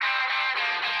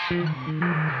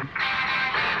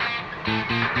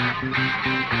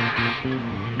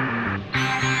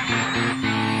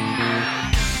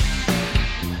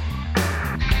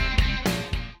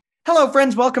Hello,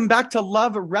 friends. Welcome back to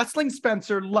Love Wrestling.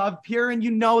 Spencer Love here. And you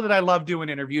know that I love doing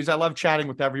interviews. I love chatting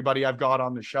with everybody I've got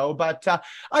on the show. But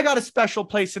I got a special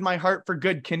place in my heart for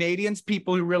good Canadians,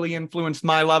 people who really influenced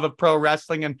my love of pro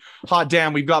wrestling. And hot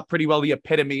damn, we've got pretty well the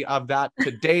epitome of that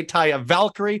today. Taya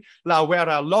Valkyrie, La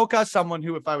Huera Loca, someone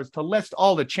who, if I was to list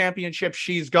all the championships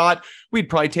she's got, we'd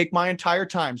probably take my entire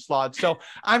time slot. So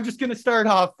I'm just going to start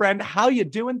off, friend. How you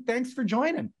doing? Thanks for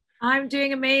joining. I'm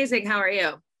doing amazing. How are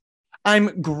you?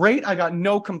 I'm great. I got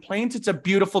no complaints. It's a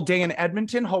beautiful day in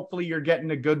Edmonton. Hopefully you're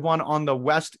getting a good one on the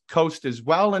West Coast as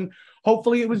well. And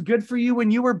hopefully it was good for you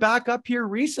when you were back up here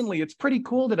recently. It's pretty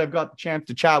cool that I've got the chance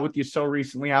to chat with you so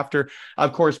recently after,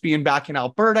 of course, being back in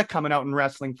Alberta, coming out and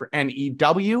wrestling for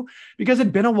NEW, because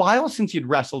it'd been a while since you'd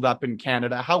wrestled up in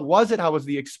Canada. How was it? How was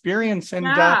the experience? And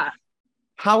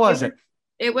how was it?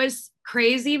 It was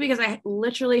crazy because I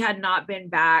literally had not been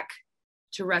back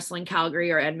to wrestling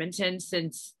Calgary or Edmonton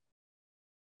since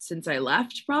I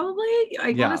left, probably.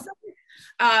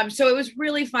 So it was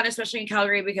really fun, especially in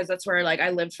Calgary, because that's where I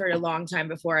lived for a long time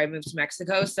before I moved to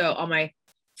Mexico. So all my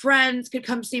friends could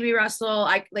come see me wrestle.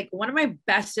 One of my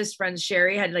bestest friends,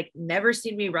 Sherry, had never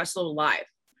seen me wrestle live.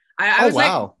 I was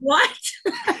wow. What?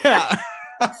 Yeah.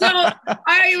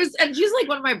 And she's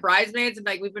one of my bridesmaids, and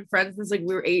we've been friends since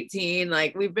we were 18.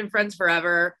 We've been friends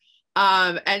forever.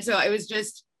 And so it was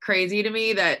just crazy to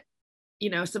me that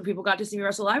some people got to see me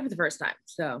wrestle live for the first time.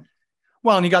 So,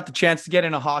 well, and you got the chance to get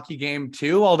in a hockey game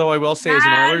too. Although I will say, as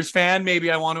an Oilers fan,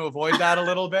 maybe I want to avoid that a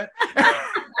little bit.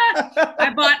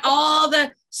 I bought all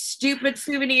the stupid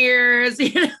souvenirs,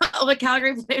 all the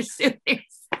Calgary Flames souvenirs.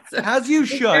 So as you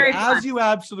should, as you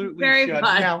absolutely should.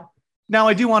 Fun. Now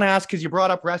I do want to ask, because you brought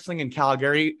up wrestling in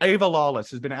Calgary, Ava Lawless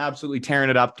has been absolutely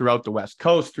tearing it up throughout the West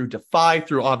Coast, through Defy,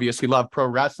 through obviously Love Pro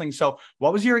Wrestling. So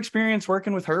what was your experience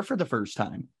working with her for the first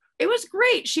time? It was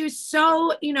great. She was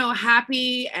so,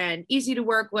 happy and easy to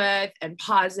work with and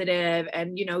positive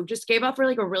and, just gave off a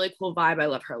really cool vibe. I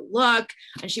love her look,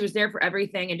 and she was there for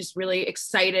everything and just really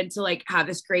excited to have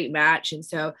this great match. And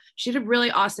so she did a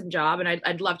really awesome job, and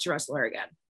I'd love to wrestle her again.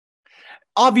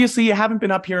 Obviously, you haven't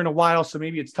been up here in a while, so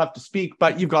maybe it's tough to speak,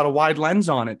 but you've got a wide lens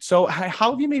on it. So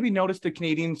how have you maybe noticed the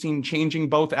Canadian scene changing,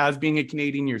 both as being a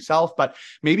Canadian yourself, but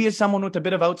maybe as someone with a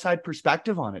bit of outside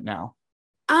perspective on it now?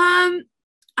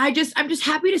 I'm just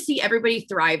happy to see everybody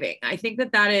thriving. I think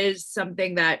that is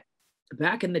something that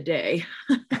back in the day,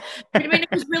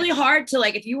 it was really hard to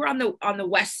if you were on the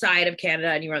west side of Canada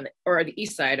and you were or the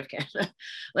east side of Canada,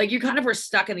 you kind of were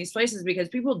stuck in these places because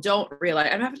people don't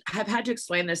realize. I've had to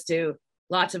explain this to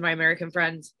lots of my American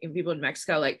friends and people in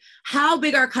Mexico, how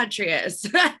big our country is.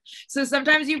 So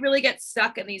sometimes you really get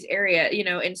stuck in these areas,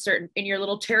 in your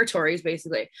little territories,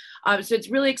 basically. So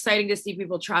it's really exciting to see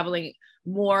people traveling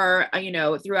more,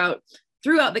 throughout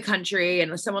the country.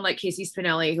 And someone like Casey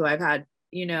Spinelli, who I've had,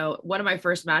 one of my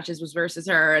first matches was versus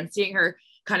her, and seeing her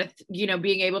kind of,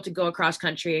 being able to go across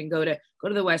country and go to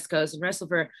the West Coast and wrestle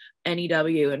for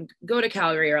NEW and go to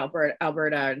Calgary or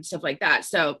Alberta and stuff like that.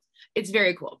 So it's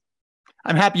very cool.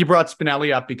 I'm happy you brought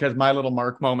Spinelli up, because my little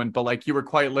mark moment, but you were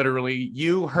quite literally,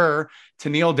 you, her,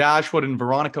 Tennille Dashwood, and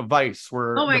Veronica Weiss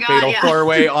were fatal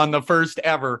four-way on the first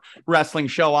ever wrestling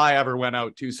show I ever went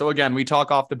out to. So again, we talk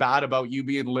off the bat about you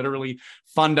being literally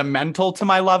fundamental to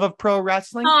my love of pro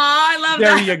wrestling. Oh, I love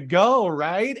that. There you go.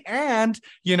 Right. And,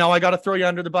 I got to throw you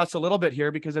under the bus a little bit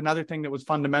here, because another thing that was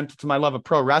fundamental to my love of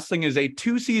pro wrestling is a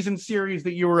 2-season series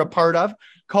that you were a part of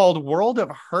called World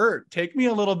of Hurt. Take me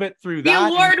a little bit through that.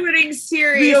 The award-winning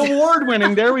series. The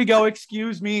award-winning, there we go.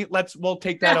 Excuse me. We'll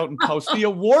take that out in post. The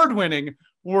award-winning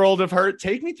World of Hurt.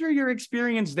 Take me through your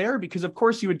experience there, because of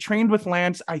course you had trained with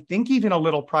Lance, I think even a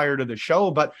little prior to the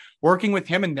show, but working with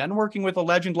him and then working with a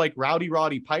legend like Rowdy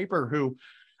Roddy Piper, who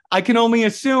I can only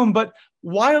assume, but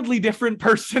wildly different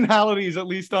personalities, at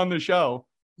least on the show.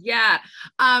 Yeah.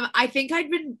 I think I'd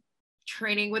been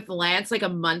training with Lance a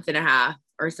month and a half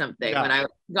or something when I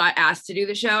got asked to do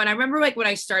the show. And I remember when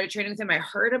I started training with him, I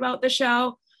heard about the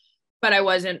show, but I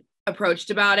wasn't approached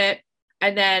about it.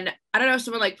 And then I don't know if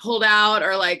someone pulled out,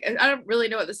 or I don't really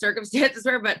know what the circumstances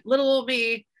were, but little old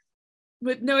me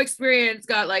with no experience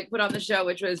got put on the show,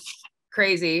 which was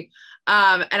crazy.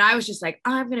 And I was just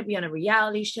I'm going to be on a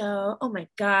reality show. Oh my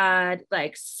God.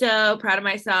 So proud of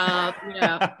myself.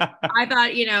 I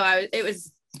thought,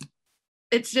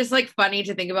 it's just funny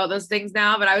to think about those things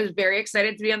now, but I was very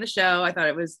excited to be on the show. I thought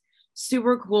it was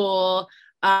super cool.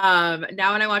 Now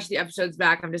when I watch the episodes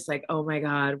back, I'm just oh my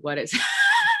God, what is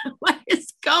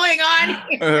going on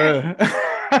here?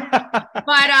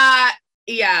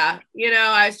 Yeah,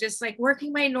 I was just like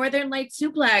working my Northern Light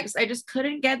suplex. I just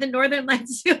couldn't get the Northern Light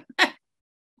suplex.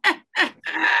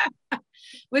 It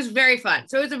was very fun.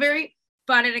 So it was a very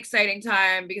fun and exciting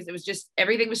time because it was just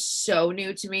everything was so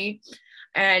new to me.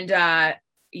 And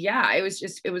yeah, it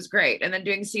was great. And then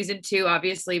doing season 2,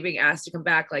 obviously being asked to come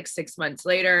back like 6 months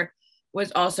later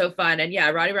was also fun. And yeah,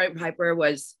 Roddy Piper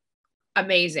was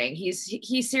amazing.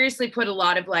 He seriously put a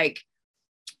lot of like,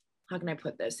 how can I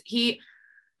put this? He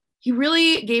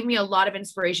really gave me a lot of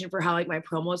inspiration for how like my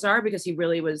promos are, because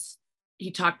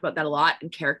he talked about that a lot in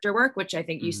character work, which I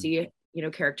think you see,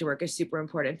 character work is super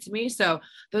important to me. So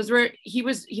he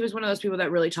was one of those people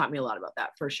that really taught me a lot about that,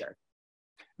 for sure.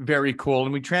 Very cool.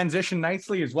 And we transition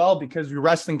nicely as well because we're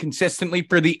wrestling consistently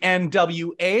for the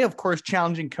NWA, of course,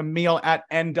 challenging Kamille at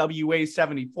NWA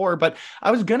 74. But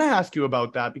I was going to ask you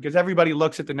about that because everybody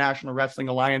looks at the National Wrestling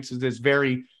Alliance as this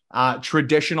very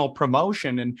traditional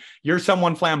promotion. And you're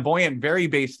someone flamboyant, very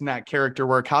based in that character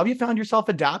work. How have you found yourself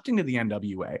adapting to the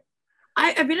NWA?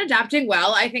 I've been adapting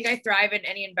well. I think I thrive in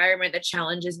any environment that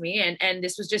challenges me. And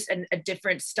this was just a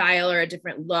different style or a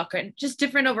different look and just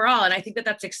different overall. And I think that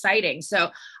that's exciting. So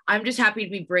I'm just happy to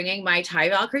be bringing my Ty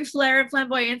Valkyrie flair and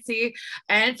flamboyancy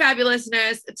and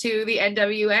fabulousness to the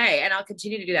NWA. And I'll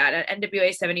continue to do that at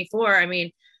NWA 74. I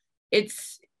mean,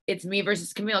 it's me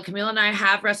versus Kamille. Kamille and I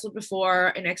have wrestled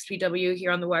before in XPW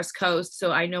here on the West Coast.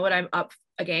 So I know what I'm up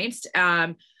against.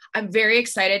 I'm very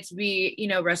excited to be,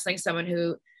 wrestling someone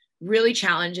who really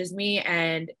challenges me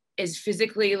and is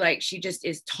physically like, she just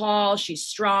is tall, she's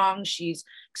strong, she's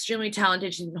extremely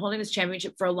talented, she's been holding this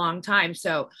championship for a long time.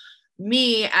 So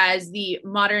me as the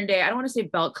modern day, I don't want to say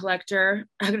belt collector,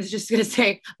 I'm just going to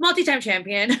say multi-time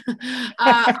champion.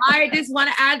 I just want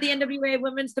to add the NWA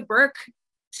Women's The Burke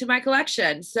to my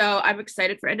collection. So I'm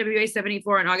excited for NWA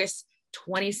 74 on August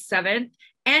 27th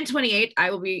and 28th. I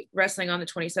will be wrestling on the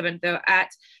 27th though at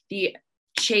the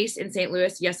Chase in St.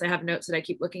 Louis. Yes, I have notes that I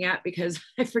keep looking at because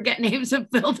I forget names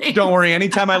of buildings. Don't worry.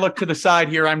 Anytime I look to the side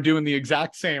here, I'm doing the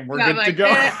exact same. We're good to go.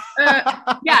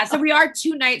 Yeah. So we are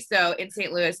 2 nights though in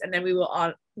St. Louis, and then we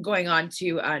will going on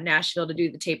to Nashville to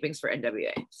do the tapings for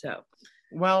NWA. So.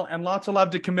 Well, and lots of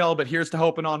love to Kamille, but here's to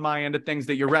hoping on my end of things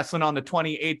that you're wrestling on the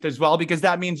 28th as well, because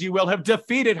that means you will have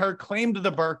defeated her, claimed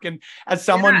the Burke. And as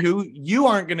someone who you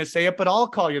aren't going to say it, but I'll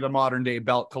call you the modern day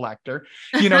belt collector.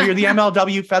 You're the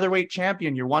MLW featherweight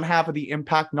champion. You're one half of the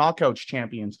Impact Knockouts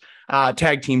champions,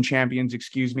 tag team champions,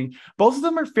 excuse me. Both of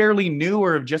them are fairly new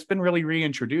or have just been really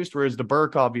reintroduced, whereas the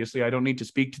Burke, obviously, I don't need to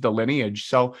speak to the lineage.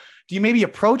 So do you maybe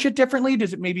approach it differently?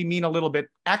 Does it maybe mean a little bit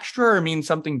extra or mean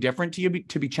something different to you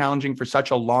to be challenging for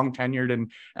such a long tenured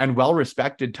and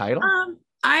well-respected title?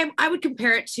 I would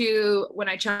compare it to when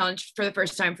I challenged for the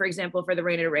first time, for example, for the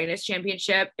Reina de Reinas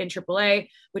championship in AAA,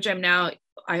 which I now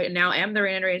am the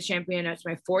Reina de Reinas champion. That's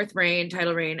my 4th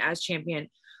title reign as champion.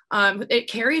 It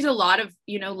carries a lot of,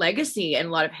 legacy and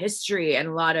a lot of history and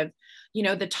a lot of,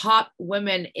 the top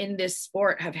women in this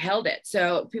sport have held it.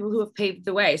 So people who have paved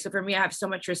the way. So for me, I have so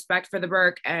much respect for the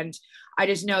Burke, and I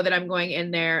just know that I'm going in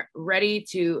there ready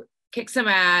to kick some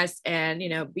ass and,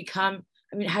 become,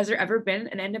 has there ever been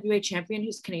an NWA champion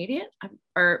who's Canadian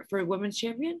or for a women's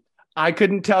champion? I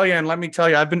couldn't tell you. And let me tell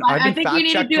you, I've been fact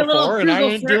checked before, and I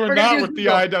ain't doing that with the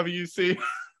IWC.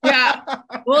 Yeah,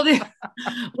 we'll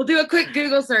do a quick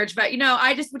Google search, but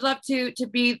I just would love to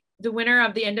be the winner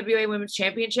of the NWA Women's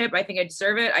Championship. I think I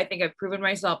deserve it. I think I've proven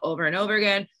myself over and over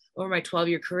again over my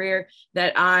 12-year career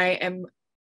that I am,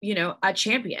 a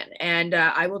champion, and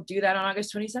I will do that on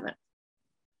August 27th.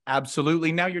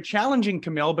 Absolutely. Now you're challenging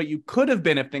Kamille, but you could have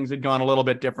been, if things had gone a little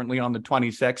bit differently on the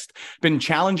 26th, been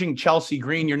challenging Chelsea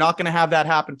Green. You're not going to have that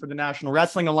happen for the National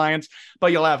Wrestling Alliance,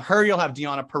 but you'll have her. You'll have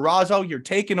Deonna Purrazzo. You're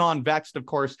taking on Vexed, of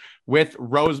course, with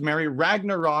Rosemary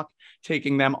Ragnarok,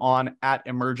 taking them on at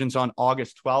Emergence on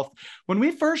August 12th. When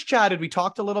we first chatted, we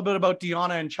talked a little bit about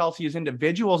Deonna and Chelsea as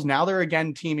individuals. Now they're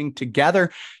again teaming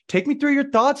together. Take me through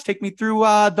your thoughts. Take me through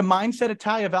the mindset of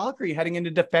Taya Valkyrie heading into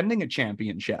defending a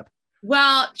championship.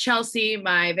 Well, Chelsea,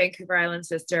 my Vancouver Island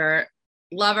sister,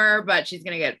 love her, but she's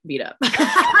going to get beat up. And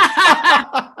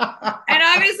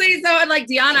obviously, so like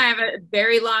Deonna, I have a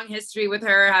very long history with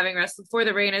her, having wrestled for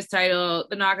the Reinas title,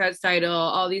 the Knockouts title,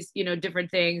 all these,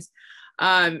 different things.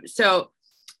 So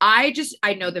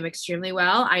I know them extremely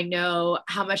well. I know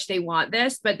how much they want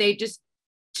this, but they just,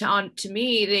 to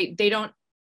me, they don't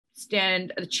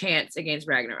stand a chance against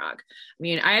Ragnarok. I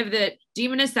mean, I have the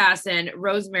Demon Assassin,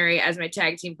 Rosemary, as my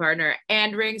tag team partner,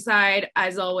 and ringside,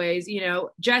 as always,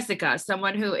 Jessica,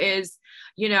 someone who is,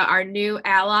 our new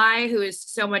ally, who is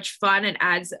so much fun and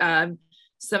adds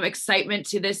some excitement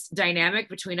to this dynamic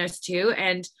between us two.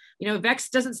 And Vex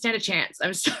doesn't stand a chance.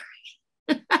 I'm sorry.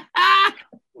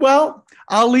 Well,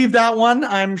 I'll leave that one.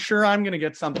 I'm sure I'm going to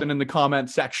get something in the comment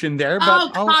section there,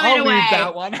 but I'll leave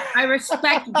that one. I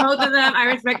respect both of them. I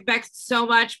respect Vex so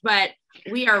much, but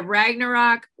we are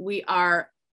Ragnarok. We are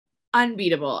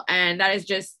unbeatable. And that is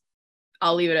just,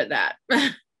 I'll leave it at that.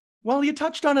 Well, you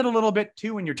touched on it a little bit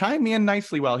too, and you're tying me in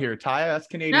nicely well here, Taya. Us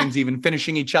Canadians even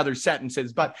finishing each other's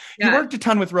sentences. But you worked a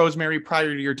ton with Rosemary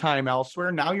prior to your time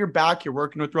elsewhere. Now you're back. You're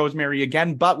working with Rosemary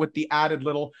again, but with the added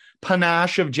little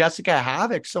panache of Jessica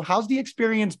Havoc. So how's the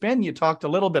experience been? You talked a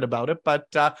little bit about it, but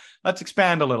let's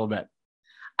expand a little bit.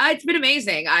 It's been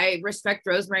amazing. I respect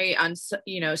Rosemary on,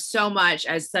 so much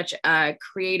as such a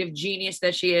creative genius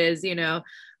that she is, in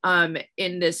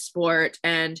this sport.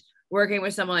 And working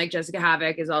with someone like Jessica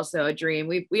Havoc is also a dream.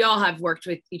 We all have worked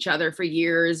with each other for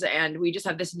years, and we just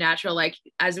have this natural,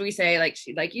 as we say,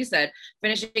 like you said,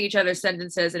 finishing each other's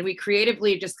sentences, and we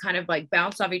creatively just kind of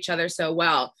bounce off each other so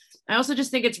well. I also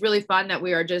just think it's really fun that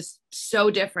we are just so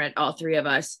different, all three of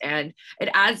us, and it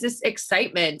adds this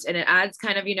excitement, and it adds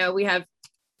kind of, we have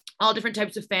all different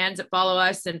types of fans that follow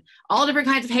us and all different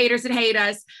kinds of haters that hate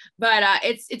us. But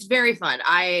it's very fun.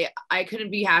 I couldn't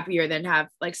be happier than have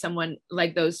someone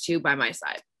like those two by my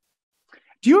side.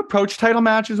 Do you approach title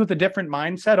matches with a different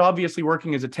mindset? Obviously,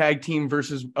 working as a tag team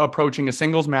versus approaching a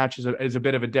singles match is a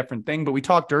bit of a different thing. But we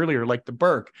talked earlier, like the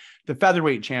Burke, the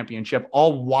Featherweight Championship,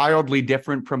 all wildly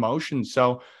different promotions.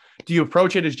 So do you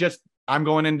approach it as just, I'm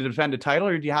going in to defend a title,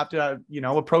 or do you have to,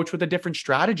 approach with a different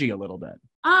strategy a little bit?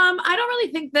 I don't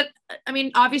really think that,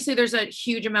 obviously there's a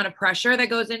huge amount of pressure that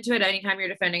goes into it anytime you're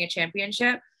defending a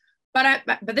championship, but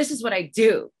this is what I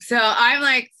do. So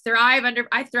I'm thrive under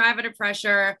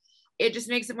pressure. It just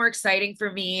makes it more exciting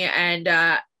for me. And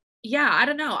I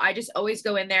don't know. I just always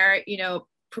go in there,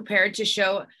 prepared to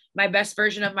show my best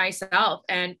version of myself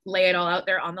and lay it all out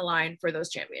there on the line for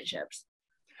those championships.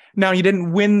 Now, you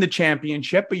didn't win the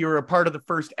championship, but you were a part of the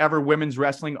first ever Women's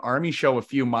Wrestling Army show a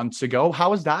few months ago.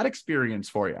 How was that experience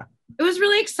for you? It was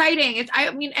really exciting.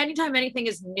 Anytime anything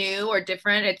is new or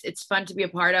different, it's fun to be a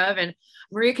part of. And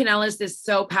Maria Kanellis is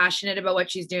so passionate about what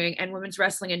she's doing and women's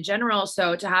wrestling in general.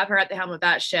 So to have her at the helm of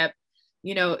that ship,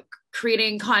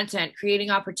 creating content,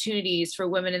 creating opportunities for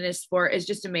women in this sport is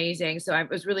just amazing. So I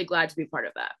was really glad to be part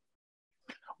of that.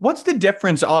 What's the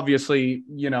difference? Obviously,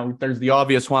 there's the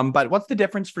obvious one, but what's the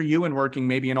difference for you in working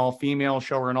maybe an all-female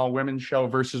show or an all-women's show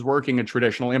versus working a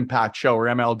traditional Impact show or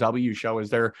MLW show? Is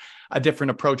there a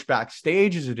different approach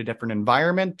backstage? Is it a different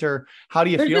environment, or how do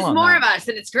you feel on that? There's more of us,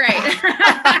 and it's great.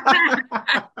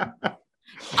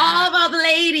 All about the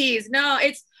ladies. No,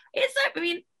 it's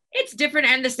different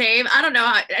and the same. I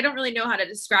don't really know how to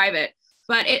describe it,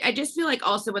 but I just feel like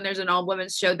also when there's an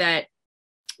all-women's show that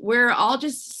we're all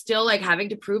just still having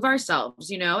to prove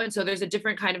ourselves, and so there's a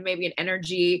different kind of maybe an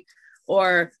energy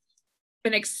or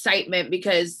an excitement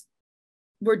because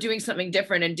we're doing something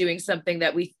different and doing something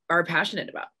that we are passionate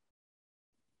about.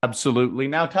 Absolutely.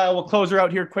 Now, Kyle, we'll close her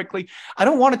out here quickly. I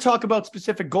don't want to talk about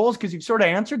specific goals because you've sort of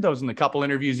answered those in the couple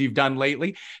interviews you've done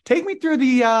lately. Take me through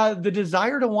the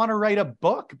desire to want to write a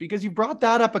book, because you brought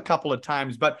that up a couple of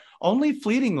times, but only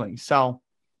fleetingly. So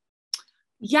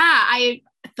yeah, I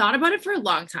thought about it for a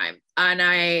long time, and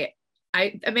I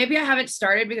maybe I haven't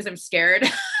started because I'm scared.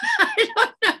 I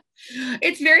don't know.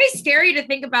 It's very scary to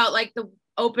think about the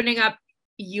opening up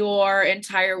your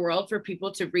entire world for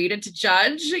people to read and to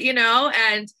judge,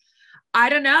 and I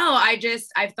don't know.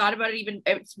 I've thought about it.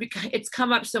 It's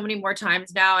come up so many more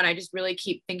times now, and I just really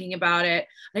keep thinking about it.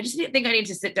 I just think I need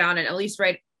to sit down and at least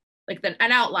write an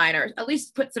outline, or at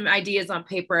least put some ideas on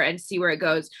paper and see where it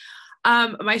goes.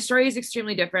 My story is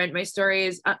extremely different. My story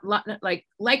is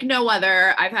like no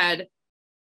other. I've had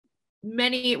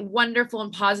many wonderful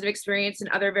and positive experiences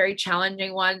and other very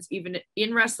challenging ones, even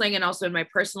in wrestling and also in my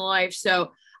personal life.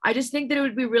 So I just think that it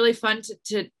would be really fun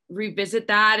to revisit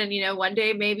that. And, one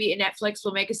day maybe Netflix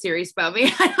will make a series about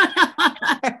me.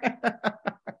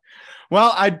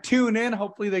 Well, I'd tune in.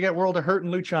 Hopefully they get World of Hurt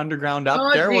and Lucha Underground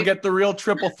up there. Geez. We'll get the real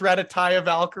triple threat of Taya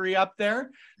Valkyrie up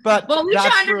there. But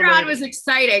Lucha Underground was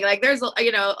exciting. There's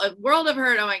a World of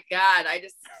Hurt. Oh my God.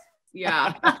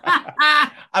 Yeah.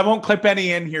 I won't clip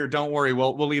any in here. Don't worry.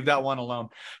 We'll leave that one alone.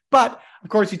 But of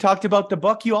course, you talked about the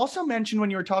book. You also mentioned when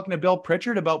you were talking to Bill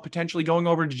Pritchard about potentially going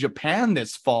over to Japan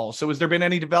this fall. So has there been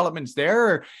any developments there,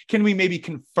 or can we maybe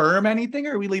confirm anything,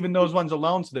 or are we leaving those ones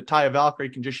alone so that Taya Valkyrie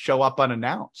can just show up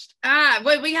unannounced?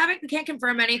 Well, we can't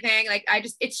confirm anything.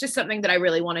 It's just something that I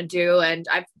really want to do. And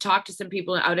I've talked to some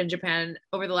people out in Japan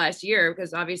over the last year,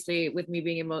 because obviously with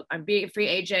me I'm being a free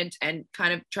agent and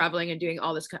kind of traveling and doing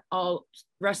all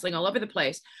wrestling all over the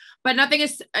place, but nothing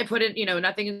is,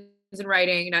 nothing is in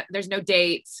writing. There's no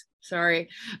dates. Sorry,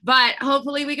 but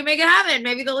hopefully we can make it happen.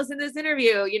 Maybe they'll listen to this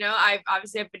interview. You know, I've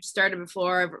been started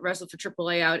before. I've wrestled for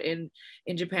AAA out in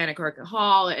Japan at Korakuen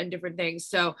Hall and different things.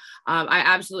 So I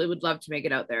absolutely would love to make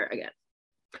it out there again.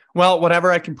 Well,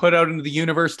 whatever I can put out into the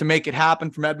universe to make it happen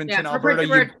from Edmonton,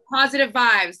 Alberta. Positive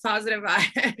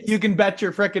vibes. You can bet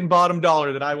your freaking bottom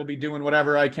dollar that I will be doing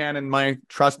whatever I can in my,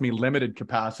 trust me, limited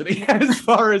capacity as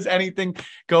far as anything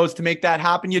goes to make that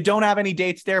happen. You don't have any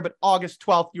dates there, but August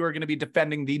 12th, you are going to be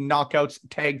defending the Knockouts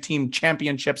Tag Team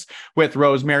Championships with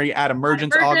Rosemary at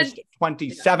Emergence. August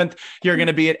 27th, you're going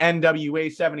to be at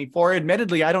NWA 74.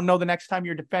 Admittedly, I don't know the next time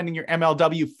you're defending your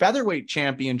MLW Featherweight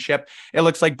Championship. It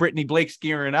looks like Brittany Blake's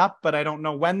gearing up, but I don't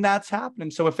know when that's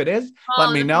happening. So if it is,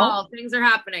 let me know. Things are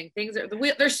happening.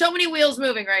 There's so many wheels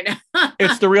moving right now.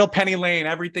 It's the real Penny Lane.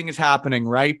 Everything is happening,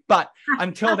 right? But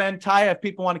until then, Taya, if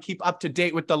people want to keep up to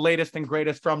date with the latest and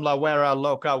greatest from La Huera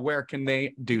Loca, where can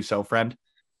they do so, friend?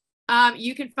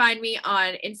 You can find me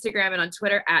on Instagram and on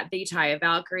Twitter at the Taya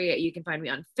Valkyrie. You can find me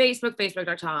on Facebook,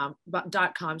 facebook.com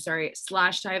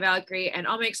 /Taya Valkyrie, and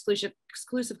all my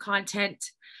exclusive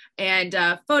content and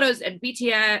photos and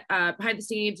BTS behind the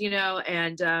scenes, you know,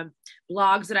 and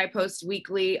blogs that I post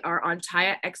weekly are on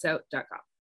TayaXO.com.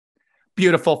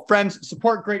 Beautiful. Friends,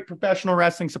 support great professional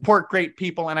wrestling, support great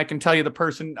people. And I can tell you the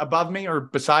person above me or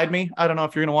beside me, I don't know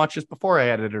if you're going to watch this before I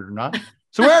edit it or not.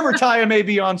 So wherever Taya may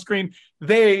be on screen,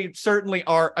 they certainly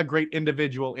are a great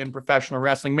individual in professional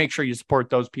wrestling. Make sure you support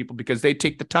those people because they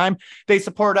take the time. They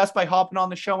support us by hopping on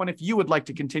the show. And if you would like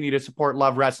to continue to support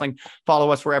Love Wrestling, follow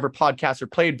us wherever podcasts are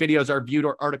played, videos are viewed,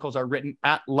 or articles are written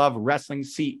at Love Wrestling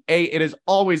CA. It is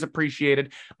always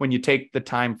appreciated when you take the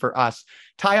time for us.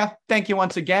 Taya, thank you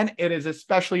once again. It is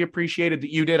especially appreciated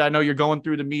that you did. I know you're going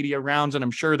through the media rounds, and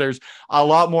I'm sure there's a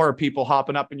lot more people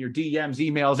hopping up in your DMs,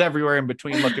 emails, everywhere in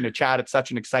between looking to chat. It's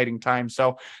such an exciting time.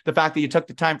 So the fact that you took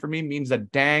the time for me means a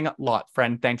dang lot,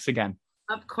 friend. Thanks again.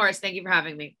 Of course. Thank you for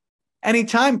having me.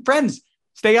 Anytime, friends.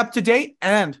 Stay up to date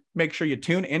and make sure you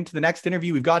tune into the next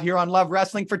interview we've got here on Love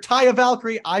Wrestling. For Taya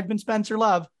Valkyrie, I've been Spencer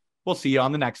Love. We'll see you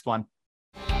on the next one.